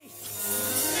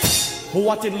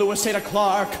What did Lewis say to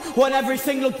Clark when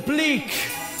everything looked bleak?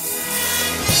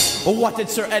 What did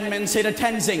Sir Edmund say to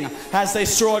Tenzing as they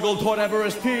struggled toward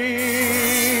Everest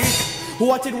Peak?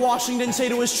 What did Washington say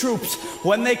to his troops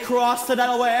when they crossed the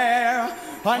Delaware?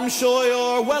 I'm sure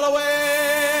you're well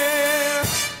aware.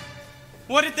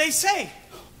 What did they say?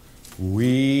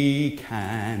 We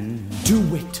can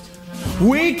do it.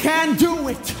 We can do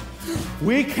it.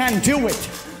 We can do it.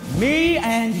 Me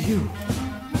and you.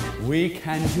 We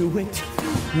can do it.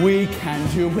 We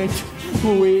can do it.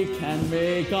 We can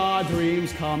make our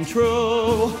dreams come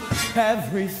true.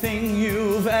 Everything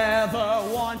you've ever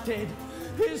wanted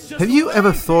is just... Have you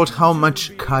ever thought how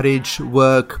much courage,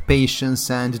 work, patience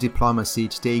and diplomacy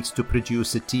it takes to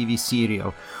produce a TV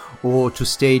serial or to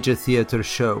stage a theater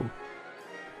show?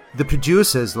 The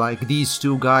producers, like these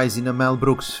two guys in a Mel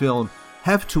Brooks film,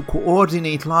 have to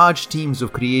coordinate large teams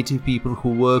of creative people who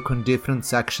work on different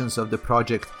sections of the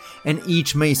project, and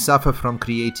each may suffer from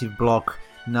creative block,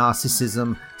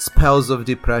 narcissism, spells of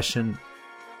depression.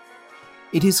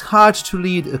 It is hard to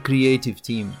lead a creative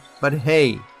team, but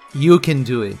hey, you can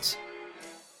do it.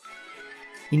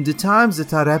 In the times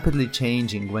that are rapidly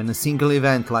changing, when a single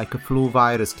event like a flu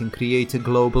virus can create a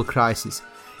global crisis,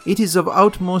 it is of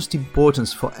utmost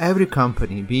importance for every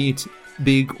company, be it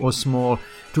big or small,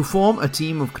 to form a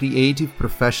team of creative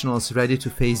professionals ready to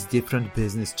face different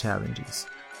business challenges.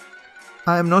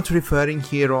 I am not referring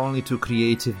here only to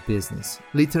creative business.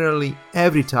 Literally,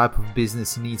 every type of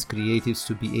business needs creatives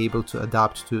to be able to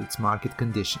adapt to its market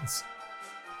conditions.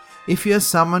 If you are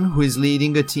someone who is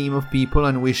leading a team of people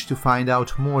and wish to find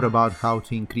out more about how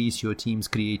to increase your team's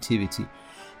creativity,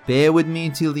 bear with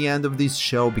me till the end of this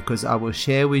show, because I will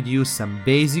share with you some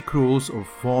basic rules of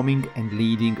forming and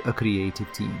leading a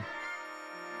creative team.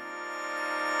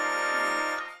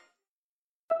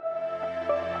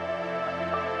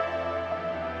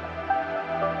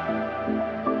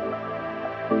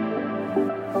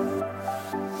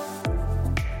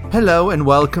 Hello and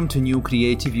welcome to New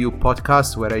Creative You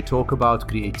podcast, where I talk about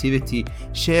creativity,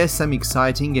 share some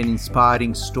exciting and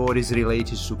inspiring stories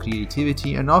related to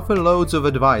creativity, and offer loads of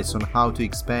advice on how to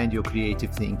expand your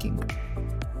creative thinking.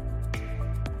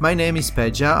 My name is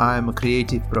Peja, I am a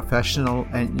creative professional,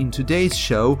 and in today's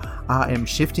show I am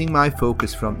shifting my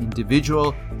focus from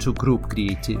individual to group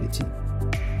creativity.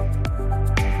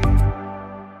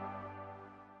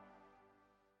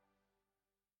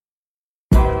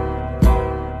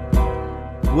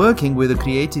 Working with a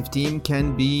creative team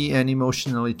can be an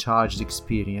emotionally charged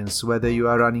experience, whether you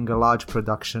are running a large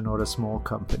production or a small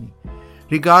company.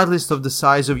 Regardless of the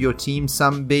size of your team,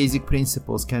 some basic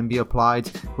principles can be applied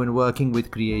when working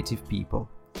with creative people.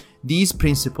 These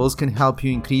principles can help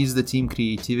you increase the team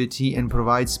creativity and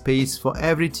provide space for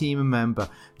every team member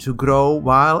to grow,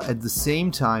 while at the same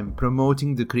time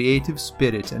promoting the creative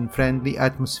spirit and friendly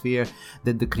atmosphere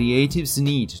that the creatives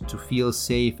need to feel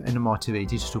safe and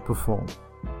motivated to perform.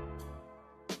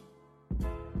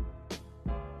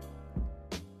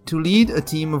 To lead a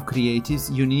team of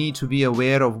creatives, you need to be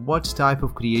aware of what type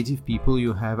of creative people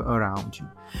you have around you.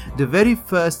 The very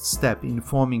first step in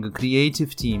forming a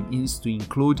creative team is to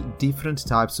include different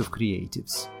types of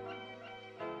creatives.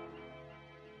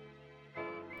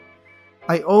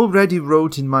 I already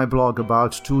wrote in my blog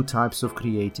about two types of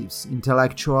creatives,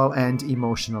 intellectual and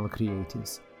emotional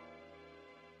creatives.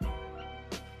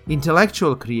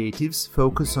 Intellectual creatives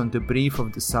focus on the brief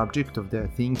of the subject of their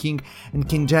thinking and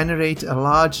can generate a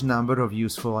large number of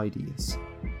useful ideas.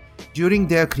 During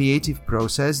their creative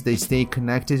process, they stay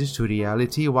connected to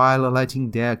reality while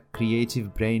letting their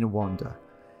creative brain wander.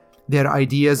 Their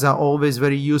ideas are always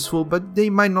very useful, but they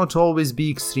might not always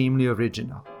be extremely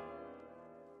original.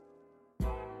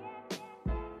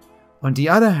 On the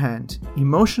other hand,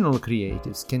 emotional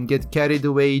creatives can get carried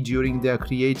away during their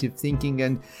creative thinking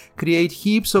and create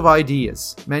heaps of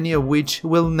ideas, many of which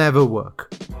will never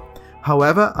work.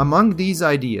 However, among these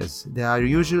ideas, there are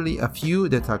usually a few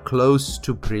that are close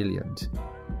to brilliant.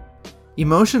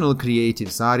 Emotional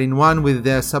creatives are in one with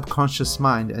their subconscious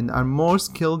mind and are more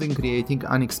skilled in creating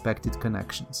unexpected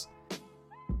connections.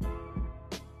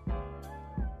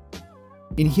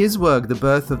 In his work, The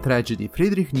Birth of Tragedy,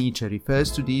 Friedrich Nietzsche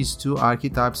refers to these two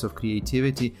archetypes of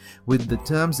creativity with the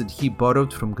terms that he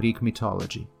borrowed from Greek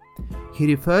mythology. He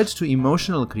referred to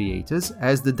emotional creators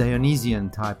as the Dionysian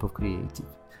type of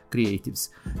creatives.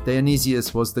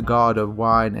 Dionysius was the god of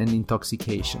wine and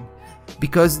intoxication,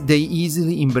 because they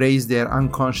easily embrace their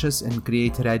unconscious and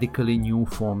create radically new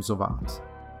forms of art.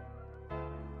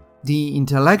 The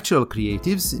intellectual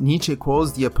creatives Nietzsche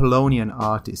calls the Apollonian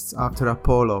artists, after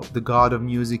Apollo, the god of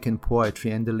music and poetry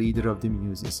and the leader of the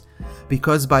muses,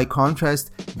 because by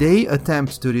contrast, they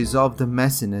attempt to resolve the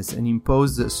messiness and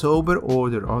impose the sober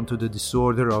order onto the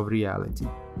disorder of reality.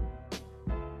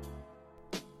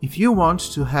 If you want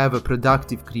to have a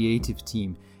productive creative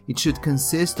team, it should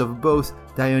consist of both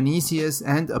Dionysius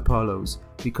and Apollos,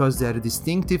 because their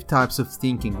distinctive types of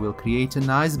thinking will create a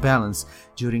nice balance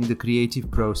during the creative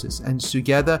process, and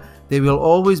together they will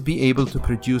always be able to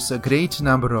produce a great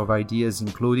number of ideas,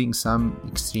 including some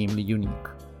extremely unique.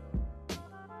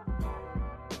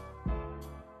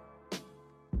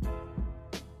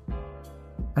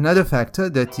 Another factor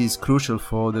that is crucial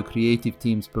for the creative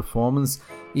team's performance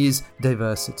is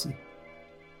diversity.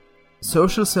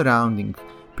 Social surrounding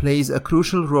plays a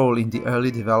crucial role in the early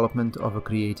development of a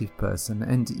creative person,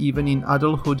 and even in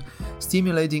adulthood,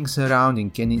 stimulating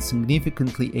surrounding can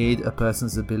significantly aid a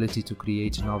person's ability to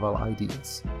create novel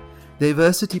ideas.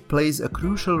 Diversity plays a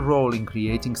crucial role in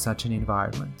creating such an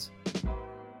environment.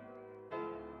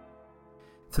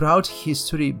 Throughout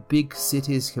history, big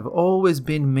cities have always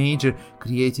been major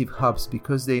creative hubs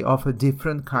because they offer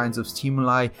different kinds of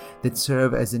stimuli that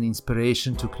serve as an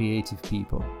inspiration to creative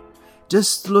people.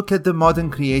 Just look at the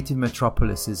modern creative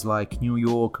metropolises like New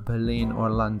York, Berlin, or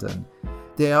London.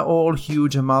 They are all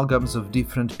huge amalgams of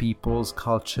different peoples,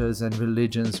 cultures, and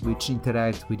religions which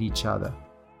interact with each other.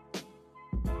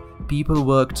 People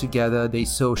work together, they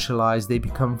socialize, they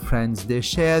become friends, they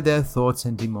share their thoughts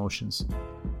and emotions.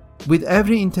 With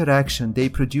every interaction, they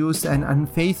produce an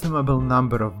unfathomable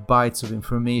number of bytes of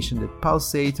information that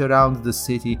pulsate around the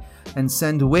city and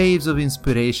send waves of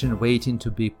inspiration waiting to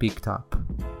be picked up.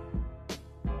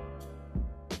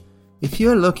 If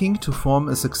you are looking to form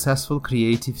a successful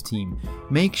creative team,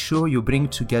 make sure you bring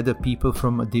together people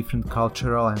from a different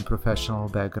cultural and professional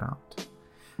background.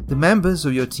 The members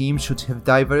of your team should have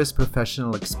diverse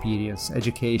professional experience,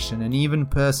 education, and even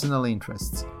personal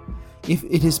interests. If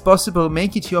it is possible,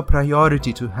 make it your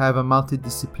priority to have a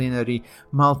multidisciplinary,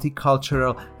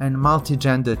 multicultural, and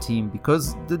multigender team,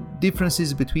 because the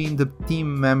differences between the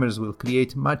team members will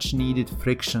create much needed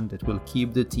friction that will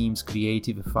keep the team's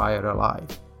creative fire alive.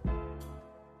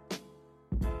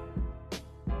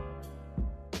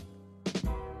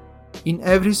 In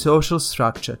every social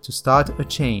structure, to start a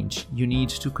change, you need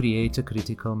to create a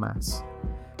critical mass.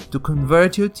 To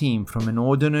convert your team from an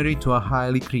ordinary to a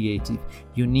highly creative,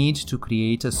 you need to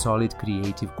create a solid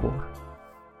creative core.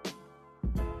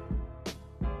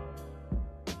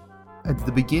 At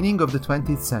the beginning of the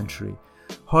 20th century,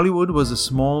 Hollywood was a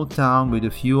small town with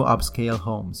a few upscale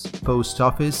homes, post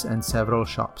office, and several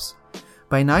shops.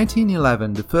 By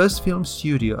 1911, the first film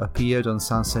studio appeared on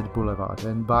Sunset Boulevard,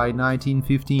 and by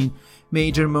 1915,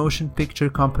 major motion picture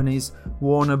companies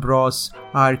Warner Bros.,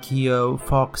 RKO,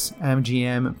 Fox,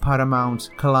 MGM, Paramount,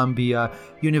 Columbia,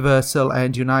 Universal,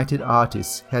 and United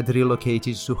Artists had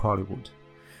relocated to Hollywood.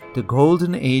 The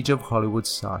golden age of Hollywood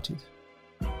started.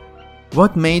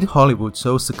 What made Hollywood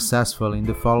so successful in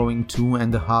the following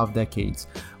 2.5 decades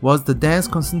was the dense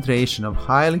concentration of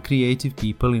highly creative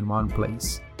people in one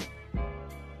place.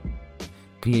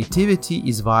 Creativity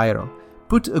is viral.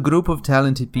 Put a group of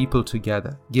talented people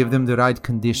together, give them the right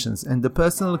conditions, and the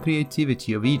personal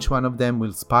creativity of each one of them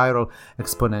will spiral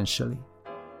exponentially.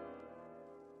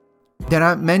 There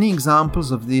are many examples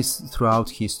of this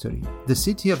throughout history. The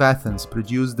city of Athens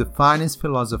produced the finest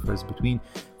philosophers between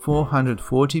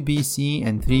 440 BC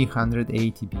and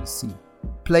 380 BC.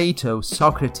 Plato,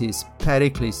 Socrates,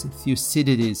 Pericles,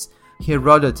 Thucydides,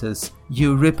 Herodotus,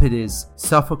 Euripides,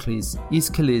 Sophocles,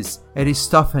 Aeschylus,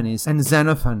 Aristophanes, and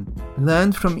Xenophon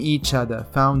learned from each other,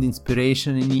 found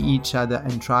inspiration in each other,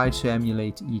 and tried to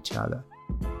emulate each other.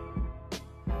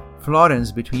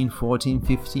 Florence between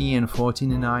 1450 and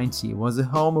 1490 was the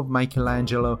home of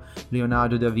Michelangelo,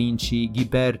 Leonardo da Vinci,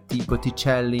 Ghiberti,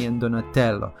 Botticelli, and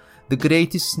Donatello, the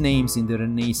greatest names in the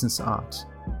Renaissance art.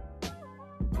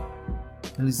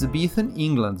 Elizabethan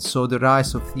England saw the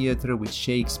rise of theatre with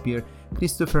Shakespeare,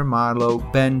 Christopher Marlowe,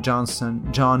 Ben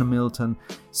Jonson, John Milton,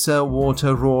 Sir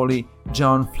Walter Raleigh,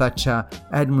 John Fletcher,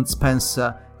 Edmund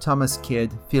Spenser, Thomas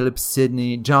Kidd, Philip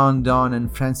Sidney, John Donne,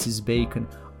 and Francis Bacon,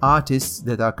 artists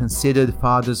that are considered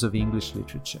fathers of English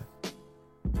literature.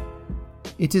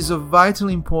 It is of vital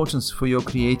importance for your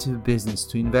creative business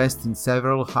to invest in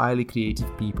several highly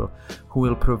creative people who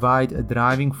will provide a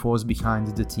driving force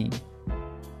behind the team.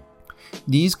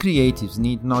 These creatives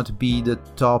need not be the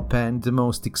top and the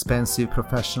most expensive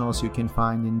professionals you can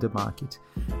find in the market.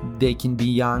 They can be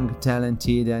young,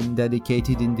 talented, and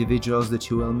dedicated individuals that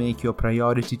you will make your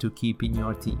priority to keep in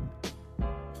your team.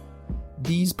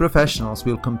 These professionals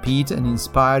will compete and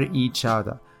inspire each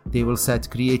other. They will set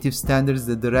creative standards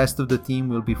that the rest of the team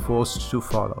will be forced to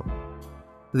follow.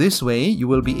 This way, you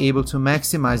will be able to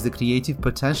maximize the creative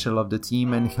potential of the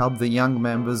team and help the young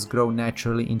members grow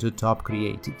naturally into top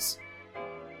creatives.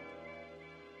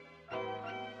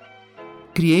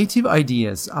 Creative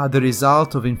ideas are the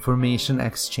result of information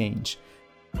exchange.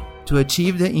 To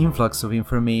achieve the influx of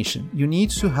information, you need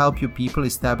to help your people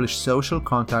establish social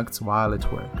contacts while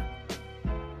at work.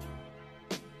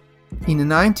 In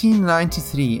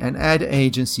 1993, an ad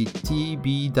agency,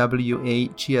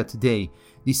 TBWA Chia Today,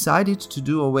 decided to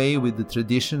do away with the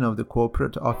tradition of the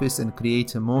corporate office and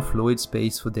create a more fluid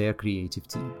space for their creative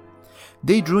team.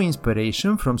 They drew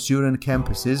inspiration from student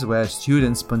campuses where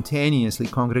students spontaneously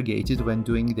congregated when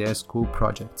doing their school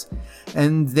projects,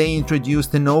 and they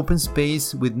introduced an open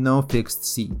space with no fixed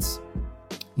seats.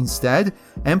 Instead,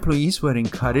 employees were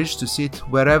encouraged to sit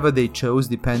wherever they chose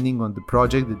depending on the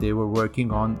project that they were working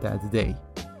on that day.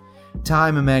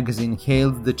 Time magazine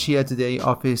hailed the Chia Today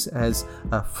office as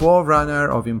a forerunner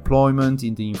of employment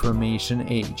in the information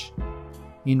age.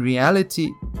 In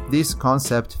reality, this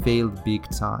concept failed big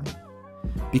time.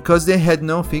 Because they had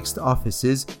no fixed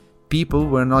offices, people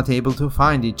were not able to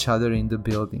find each other in the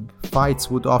building. Fights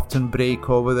would often break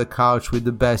over the couch with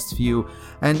the best view,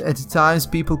 and at times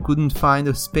people couldn't find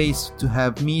a space to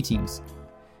have meetings.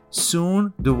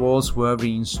 Soon, the walls were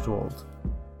reinstalled.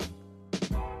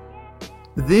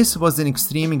 This was an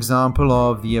extreme example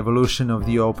of the evolution of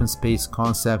the open space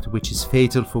concept, which is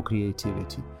fatal for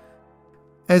creativity.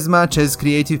 As much as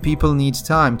creative people need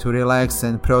time to relax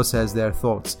and process their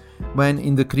thoughts, when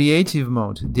in the creative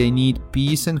mode, they need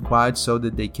peace and quiet so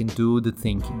that they can do the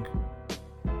thinking.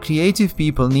 Creative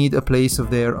people need a place of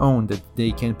their own that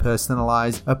they can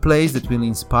personalize, a place that will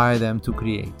inspire them to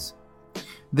create.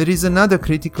 There is another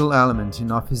critical element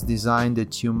in office design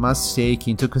that you must take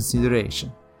into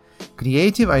consideration.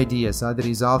 Creative ideas are the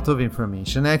result of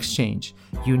information exchange.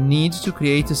 You need to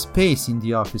create a space in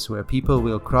the office where people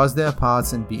will cross their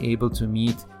paths and be able to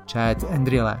meet, chat,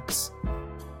 and relax.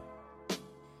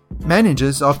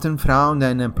 Managers often frown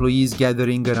on employees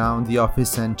gathering around the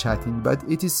office and chatting, but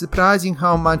it is surprising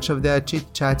how much of their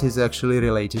chit-chat is actually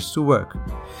related to work.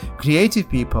 Creative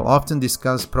people often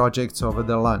discuss projects over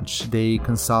their lunch. They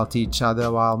consult each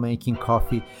other while making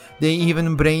coffee. They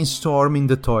even brainstorm in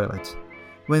the toilet.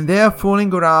 When they are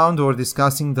fooling around or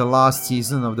discussing the last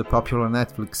season of the popular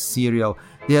Netflix serial,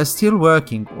 they are still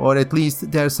working, or at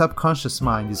least their subconscious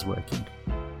mind is working.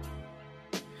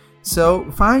 So,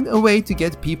 find a way to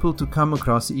get people to come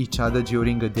across each other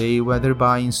during a day, whether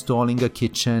by installing a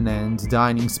kitchen and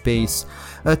dining space,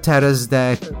 a terrace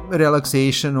deck, a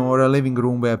relaxation, or a living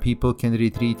room where people can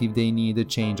retreat if they need a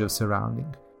change of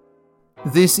surrounding.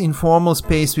 This informal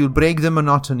space will break the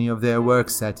monotony of their work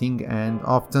setting, and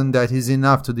often that is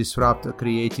enough to disrupt a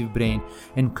creative brain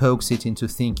and coax it into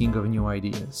thinking of new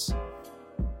ideas.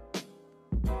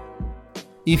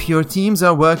 If your teams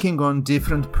are working on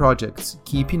different projects,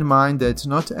 keep in mind that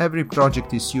not every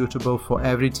project is suitable for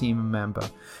every team member,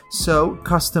 so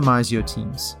customize your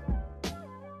teams.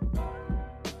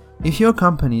 If your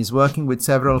company is working with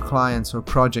several clients or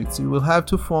projects, you will have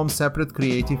to form separate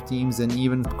creative teams and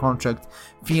even contract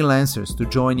freelancers to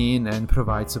join in and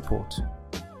provide support.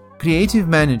 Creative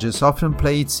managers often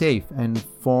play it safe and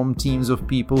form teams of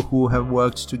people who have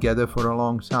worked together for a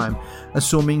long time,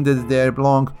 assuming that their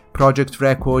long project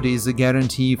record is a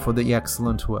guarantee for the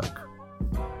excellent work.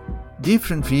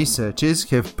 Different researches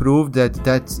have proved that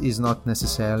that is not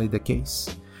necessarily the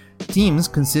case. Teams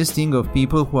consisting of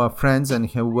people who are friends and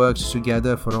have worked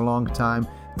together for a long time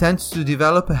tend to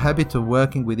develop a habit of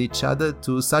working with each other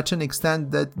to such an extent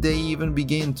that they even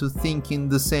begin to think in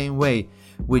the same way,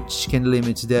 which can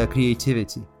limit their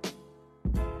creativity.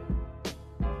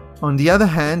 On the other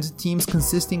hand, teams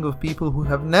consisting of people who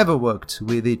have never worked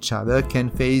with each other can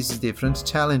face different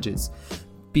challenges.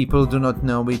 People do not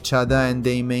know each other and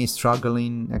they may struggle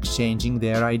in exchanging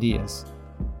their ideas.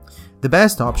 The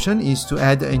best option is to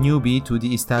add a newbie to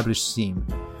the established team.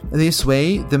 This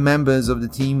way, the members of the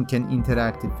team can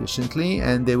interact efficiently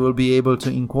and they will be able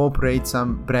to incorporate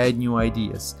some brand new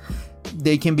ideas.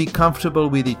 They can be comfortable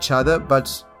with each other,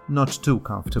 but not too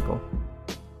comfortable.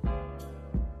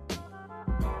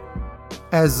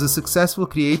 As a successful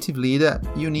creative leader,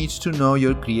 you need to know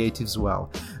your creatives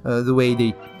well, the way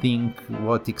they think,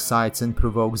 what excites and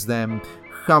provokes them,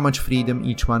 how much freedom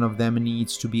each one of them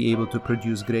needs to be able to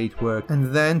produce great work,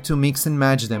 and then to mix and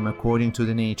match them according to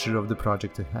the nature of the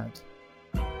project at hand.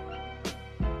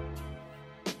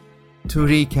 To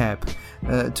recap,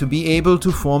 To be able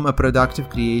to form a productive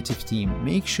creative team,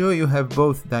 make sure you have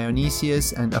both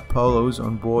Dionysius and Apollos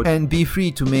on board, and be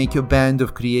free to make your band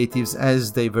of creatives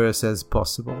as diverse as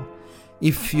possible.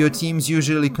 If your teams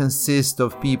usually consist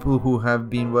of people who have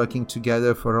been working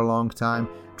together for a long time,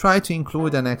 try to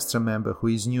include an extra member who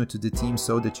is new to the team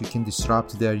so that you can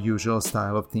disrupt their usual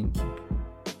style of thinking.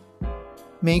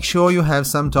 Make sure you have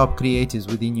some top creatives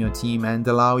within your team and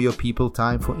allow your people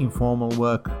time for informal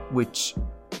work, which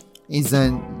is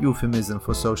an euphemism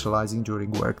for socializing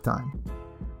during work time.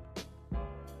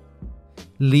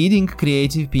 Leading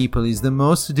creative people is the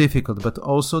most difficult but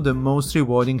also the most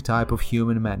rewarding type of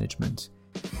human management.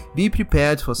 Be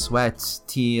prepared for sweat,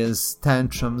 tears,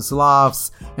 tantrums,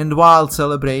 laughs, and wild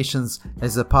celebrations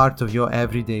as a part of your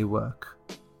everyday work.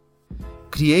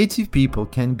 Creative people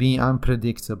can be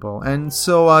unpredictable, and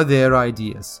so are their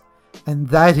ideas, and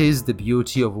that is the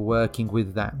beauty of working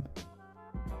with them.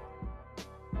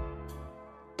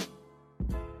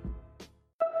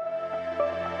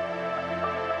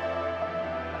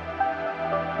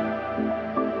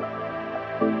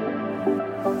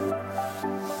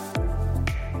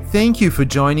 Thank you for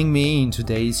joining me in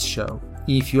today's show.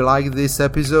 If you liked this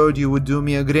episode, you would do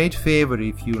me a great favor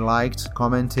if you liked,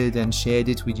 commented, and shared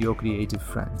it with your creative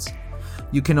friends.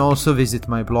 You can also visit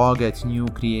my blog at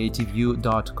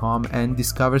newcreativeyou.com and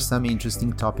discover some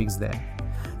interesting topics there.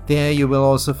 There you will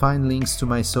also find links to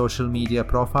my social media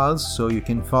profiles so you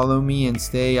can follow me and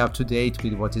stay up to date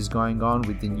with what is going on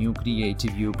with the New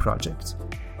Creative You project.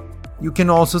 You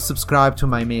can also subscribe to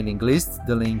my mailing list,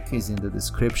 the link is in the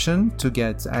description, to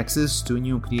get access to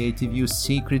New Creative You's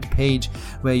secret page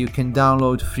where you can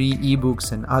download free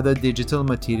ebooks and other digital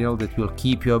material that will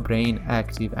keep your brain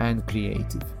active and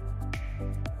creative.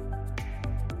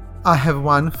 I have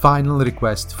one final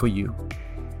request for you.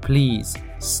 Please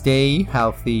stay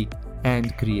healthy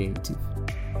and creative.